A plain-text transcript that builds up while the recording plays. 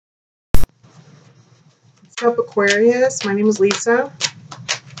What's up, Aquarius? My name is Lisa.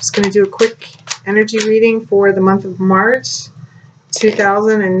 Just going to do a quick energy reading for the month of March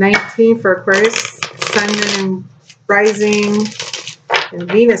 2019 for Aquarius, Sun, Moon, and Rising,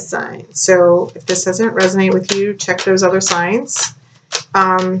 and Venus signs. So if this doesn't resonate with you, check those other signs.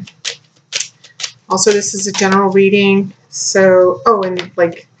 Also, this is a general reading. So, and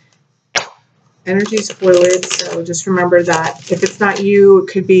like, energy is fluid, so just remember that. If it's not you,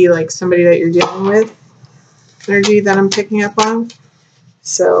 it could be like somebody that you're dealing with. Energy that I'm picking up on.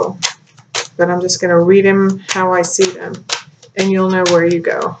 So, but I'm just going to read them how I see them, and you'll know where you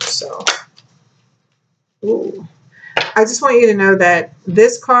go. So, ooh. I just want you to know that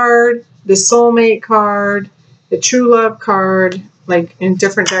this card, the soulmate card, the true love card, like in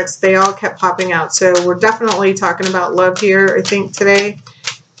different decks, they all kept popping out. So we're definitely talking about love here, I think, today.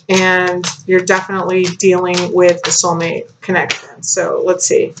 And you're definitely dealing with a soulmate connection. So let's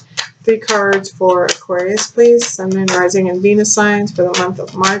see. 3 cards for Aquarius, please. Sun, Moon, Rising, and Venus signs for the month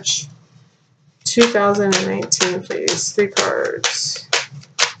of March 2019, please. 3 cards.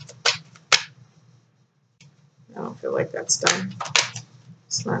 I don't feel like that's done.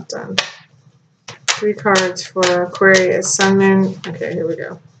 It's not done. 3 cards for Aquarius, Sun, Moon. Okay, here we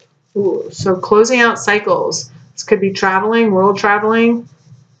go. Ooh, so closing out cycles. This could be traveling, world traveling.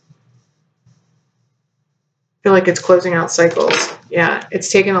 I feel like it's closing out cycles. Yeah,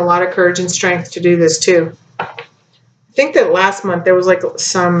 it's taken a lot of courage and strength to do this too. I think that last month there was like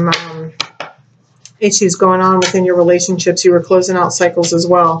some issues going on within your relationships. You were closing out cycles as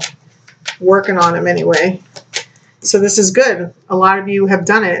well. Working on them anyway. So this is good. A lot of you have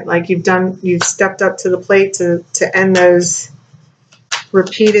done it. Like you've stepped up to the plate to end those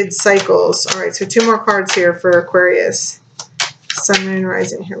repeated cycles. All right, so 2 more cards here for Aquarius. Sun, Moon,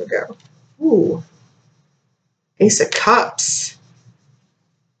 Rising. Here we go. Ooh. Ace of Cups.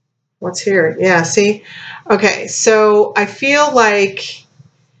 What's here? Yeah, see? Okay, so I feel like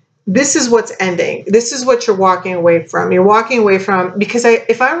this is what's ending. This is what you're walking away from. You're walking away from, because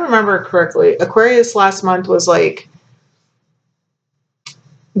if I remember correctly, Aquarius last month was like,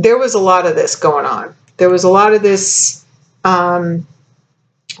 there was a lot of this going on. There was a lot of this 5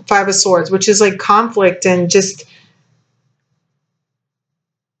 of Swords, which is like conflict and just...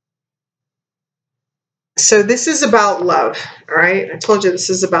 So this is about love, all right? I told you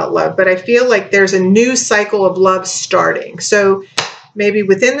this is about love, but I feel like there's a new cycle of love starting. So maybe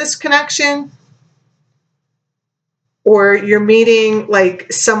within this connection, or you're meeting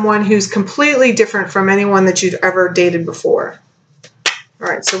like someone who's completely different from anyone that you've ever dated before. All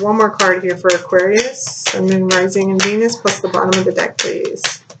right, so 1 more card here for Aquarius, Sun, Moon, Rising, and Venus, plus the bottom of the deck, please.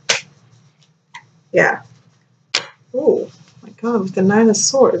 Yeah. Oh, my God, with the 9 of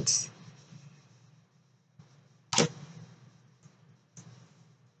Swords.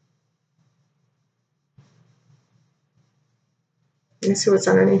 Let me see what's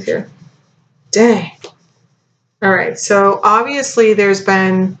underneath here. Dang. All right, so obviously there's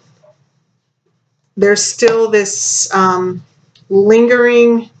still this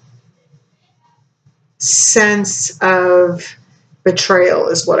lingering sense of betrayal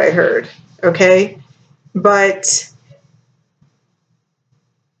is what I heard, okay? But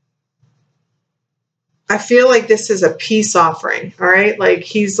I feel like this is a peace offering, all right? Like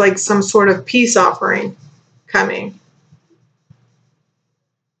he's like some sort of peace offering coming.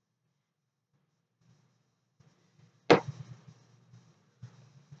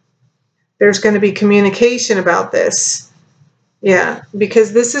 There's going to be communication about this. Yeah,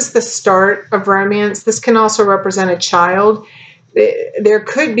 because this is the start of romance. This can also represent a child. There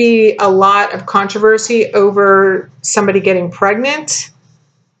could be a lot of controversy over somebody getting pregnant,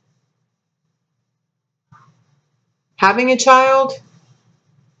 having a child.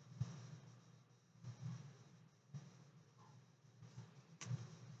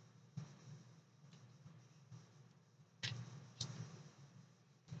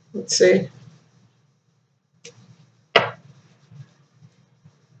 Let's see.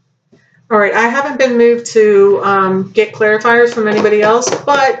 All right, I haven't been moved to get clarifiers from anybody else,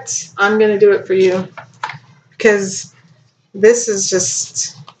 but I'm going to do it for you because this is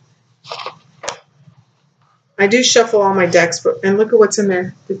just... I do shuffle all my decks, but and look at what's in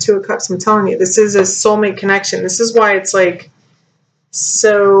there. The 2 of Cups. I'm telling you, this is a soulmate connection. This is why it's like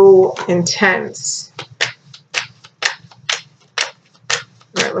so intense.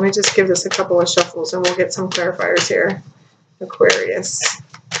 All right, let me just give this a couple of shuffles and we'll get some clarifiers here. Aquarius.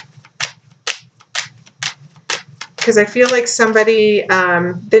 Because I feel like somebody,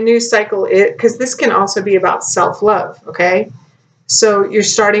 the new cycle, because this can also be about self-love, okay? So you're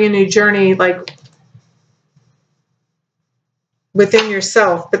starting a new journey, like within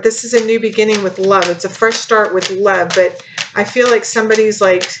yourself. But this is a new beginning with love. It's a fresh start with love. But I feel like somebody's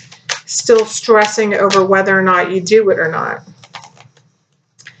like still stressing over whether or not you do it or not.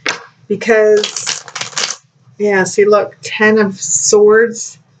 Because, yeah, see, look, 10 of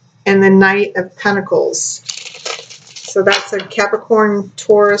Swords and the Knight of Pentacles. So that's a Capricorn,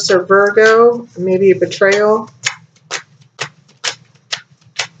 Taurus, or Virgo, maybe a betrayal.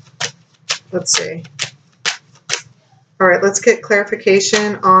 Let's see. All right, let's get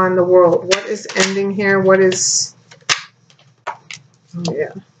clarification on the world. What is ending here? What is... Oh,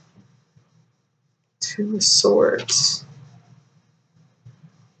 yeah. 2 of Swords.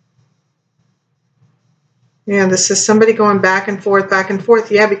 Yeah, this is somebody going back and forth, back and forth.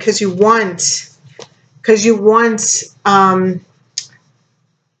 Yeah, because you want...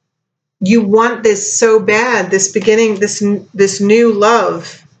 you want this so bad, this beginning, this new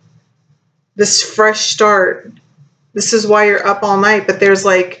love, this fresh start. This is why you're up all night, but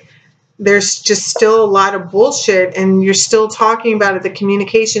there's just still a lot of bullshit, and you're still talking about it, the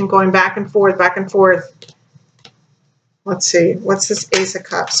communication going back and forth, back and forth. Let's see, what's this Ace of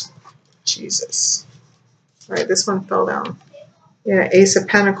Cups? Jesus. All right, this one fell down. Yeah, Ace of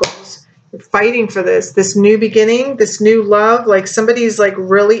Pentacles. You're fighting for this new beginning, this new love. Like somebody's like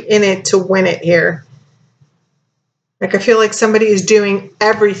really in it to win it here. Like I feel like somebody is doing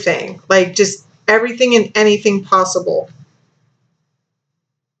everything, like just everything and anything possible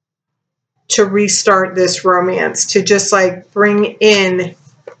to restart this romance, to just like bring in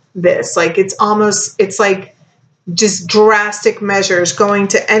this. Like it's like just drastic measures, going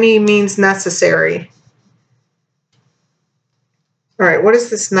to any means necessary. All right, what is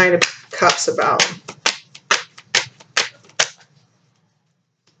this Knight of Cups about?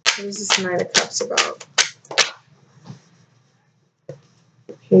 What is this Knight of Cups about?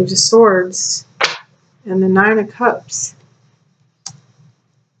 Page of Swords and the Nine of Cups.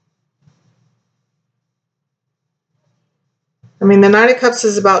 I mean, the Nine of Cups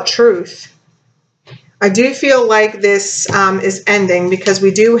is about truth. I do feel like this is ending, because we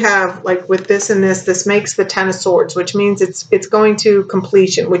do have, like with this and this makes the 10 of Swords, which means it's going to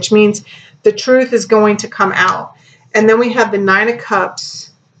completion, which means the truth is going to come out. And then we have the 9 of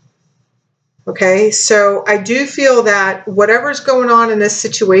Cups. Okay, so I do feel that whatever's going on in this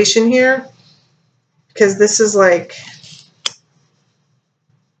situation here, because this is like,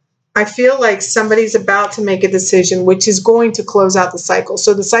 I feel like somebody's about to make a decision which is going to close out the cycle.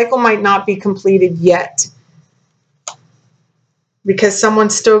 So the cycle might not be completed yet, because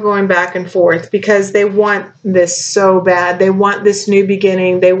someone's still going back and forth, because they want this so bad. They want this new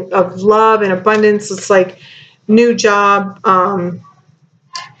beginning of love and abundance. It's like new job.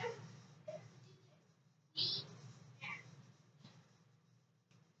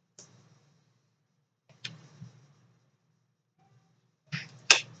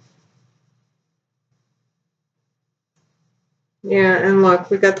 Yeah, and look,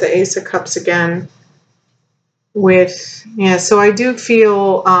 we got the Ace of Cups again. With, yeah, so I do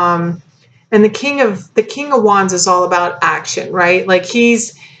feel, and the King of Wands is all about action, right? Like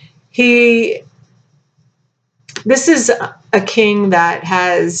this is a king that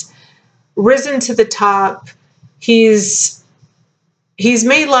has risen to the top. He's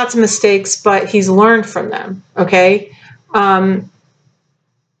made lots of mistakes, but he's learned from them. Okay.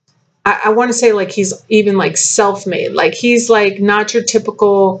 I want to say like he's even like self-made. Like he's like not your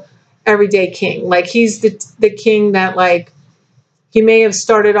typical everyday king. Like he's the king that like, he may have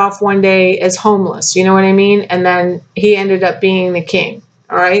started off one day as homeless, you know what I mean? And then he ended up being the king.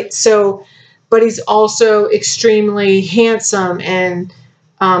 All right. So, but he's also extremely handsome and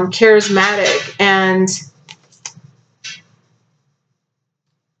charismatic, and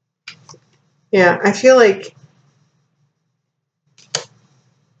yeah, I feel like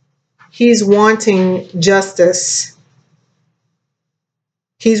he's wanting justice.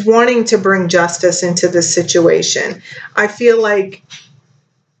 He's wanting to bring justice into this situation. I feel like,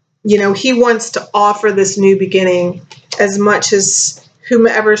 you know, he wants to offer this new beginning as much as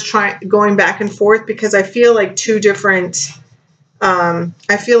whomever's going back and forth, because I feel like two different,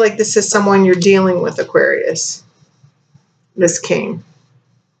 I feel like this is someone you're dealing with, Aquarius, this king.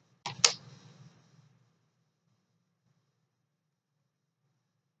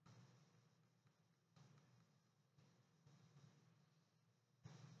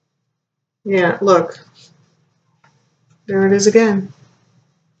 Yeah, look. There it is again.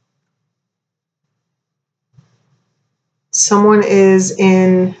 Someone is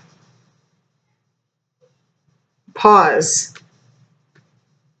in pause.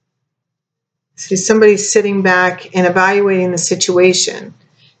 See, somebody's sitting back and evaluating the situation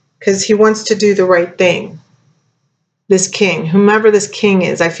because he wants to do the right thing. this king, whomever this king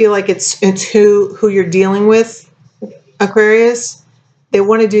is. I feel like it's who you're dealing with, Aquarius. They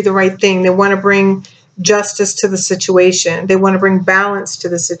want to do the right thing. They want to bring justice to the situation. They want to bring balance to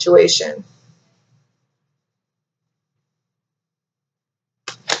the situation.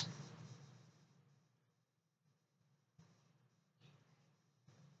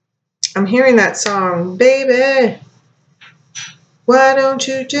 I'm hearing that song, baby. Why don't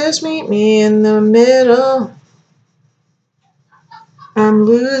you just meet me in the middle? I'm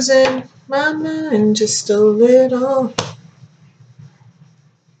losing my mind just a little.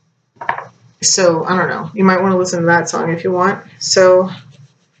 So, I don't know. You might want to listen to that song if you want. So,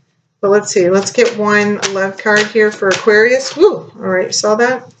 but let's see. Let's get one love card here for Aquarius. Woo! All right, saw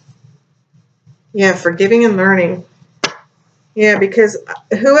that? Yeah, forgiving and learning. Yeah, because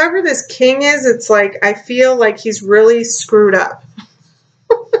whoever this king is, it's like, I feel like he's really screwed up.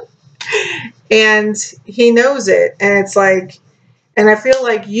 And he knows it. And it's like, and I feel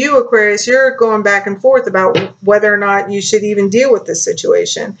like you, Aquarius, you're going back and forth about whether or not you should even deal with this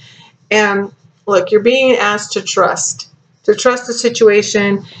situation. And look, you're being asked to trust the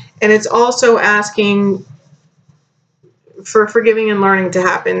situation. And it's also asking for forgiving and learning to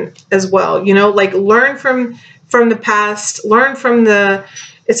happen as well. You know, like learn from the past, learn from the,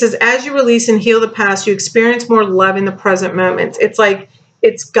 it says, as you release and heal the past, you experience more love in the present moment. It's like,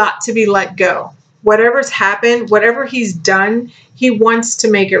 it's got to be let go. Whatever's happened, whatever he's done, he wants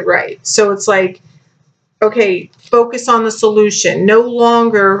to make it right. So it's like, okay, focus on the solution. No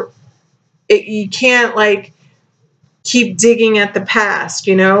longer, you can't like keep digging at the past,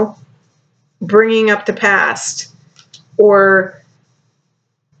 you know, bringing up the past, or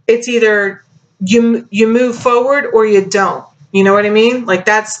it's either you move forward or you don't. You know what I mean? Like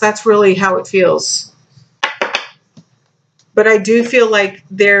that's really how it feels. But I do feel like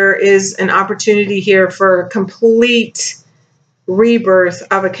there is an opportunity here for complete rebirth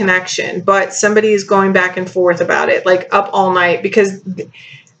of a connection, but somebody is going back and forth about it, like up all night, because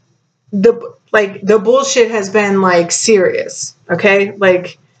the bullshit has been like serious. Okay,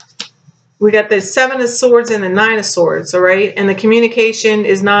 like we got the 7 of Swords and the 9 of Swords, all right, and the communication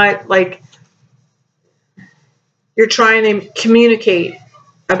is not like you're trying to communicate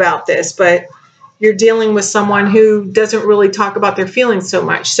about this, but you're dealing with someone who doesn't really talk about their feelings so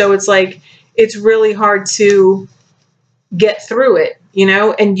much. So it's like, it's really hard to get through it, you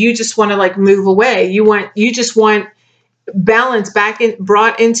know, and you just want to like move away. You just want balance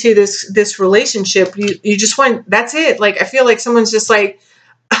brought into this relationship. You just want, that's it. Like, I feel like someone's just like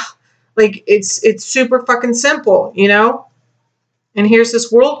it's super fucking simple, you know? And here's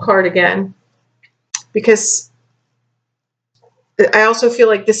this World card again, because I also feel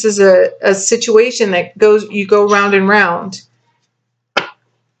like this is a situation that you go round and round.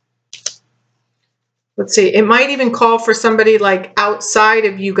 Let's see. It might even call for somebody like outside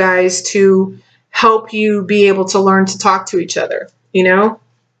of you guys to help you be able to learn to talk to each other, you know?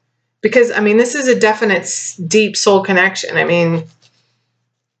 Because, I mean, this is a definite deep soul connection. I mean,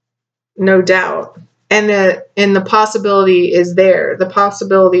 no doubt. And the possibility is there. The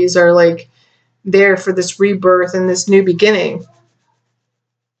possibilities are like there for this rebirth and this new beginning.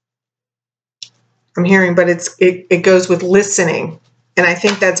 I'm hearing, but it goes with listening. And I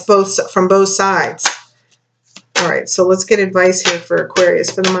think that's from both sides. All right, so let's get advice here for Aquarius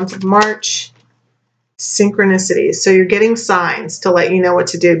for the month of March. Synchronicities. So you're getting signs to let you know what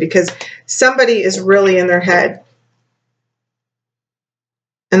to do, because somebody is really in their head.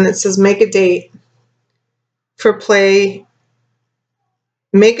 And it says make a date for play.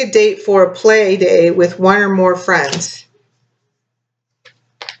 Make a date for a play day with 1 or more friends.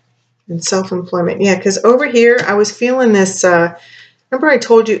 And self-employment. Yeah, because over here, I was feeling this, remember I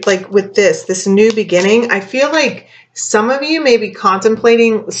told you, like with this new beginning, I feel like some of you may be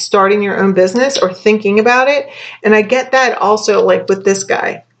contemplating starting your own business or thinking about it. And I get that also like with this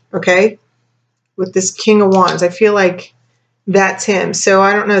guy, okay? With this King of Wands. I feel like that's him. So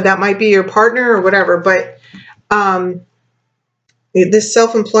I don't know, that might be your partner or whatever, but this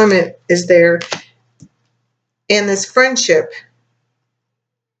self-employment is there. And this friendship.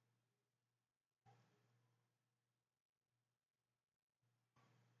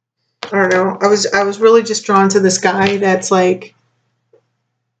 I don't know. I was really just drawn to this guy that's like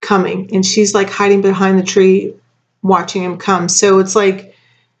coming, and she's like hiding behind the tree watching him come. So it's like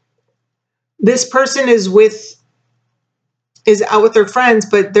this person is out with their friends,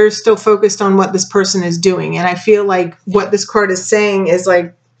 but they're still focused on what this person is doing. And I feel like what this card is saying is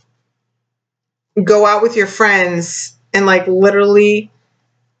like, go out with your friends and like literally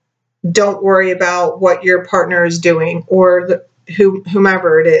don't worry about what your partner is doing or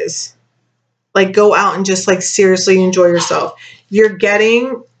whomever it is. Like go out and just like seriously enjoy yourself. You're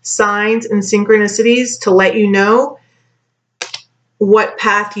getting signs and synchronicities to let you know what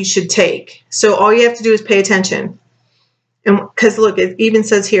path you should take. So all you have to do is pay attention. And because look, it even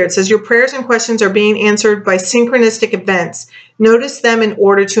says here, it says your prayers and questions are being answered by synchronistic events. Notice them in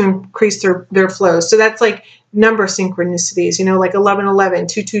order to increase their flow. So that's like number synchronicities, you know, like 1111,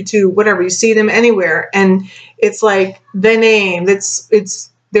 222, whatever. You see them anywhere. And it's like the name.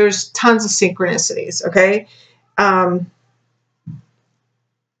 There's tons of synchronicities. Okay.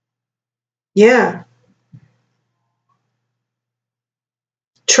 Yeah.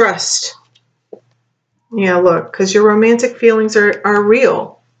 Trust. Yeah, look, because your romantic feelings are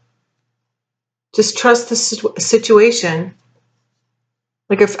real. Just trust the situation.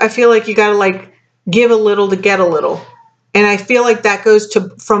 Like, I feel like you got to like give a little to get a little. And I feel like that goes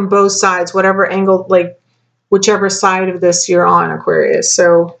from both sides, whatever angle, like whichever side of this you're on, Aquarius.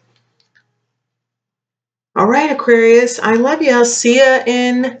 So, all right, Aquarius, I love you. I'll see you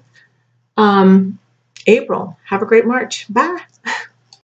in April. Have a great March. Bye.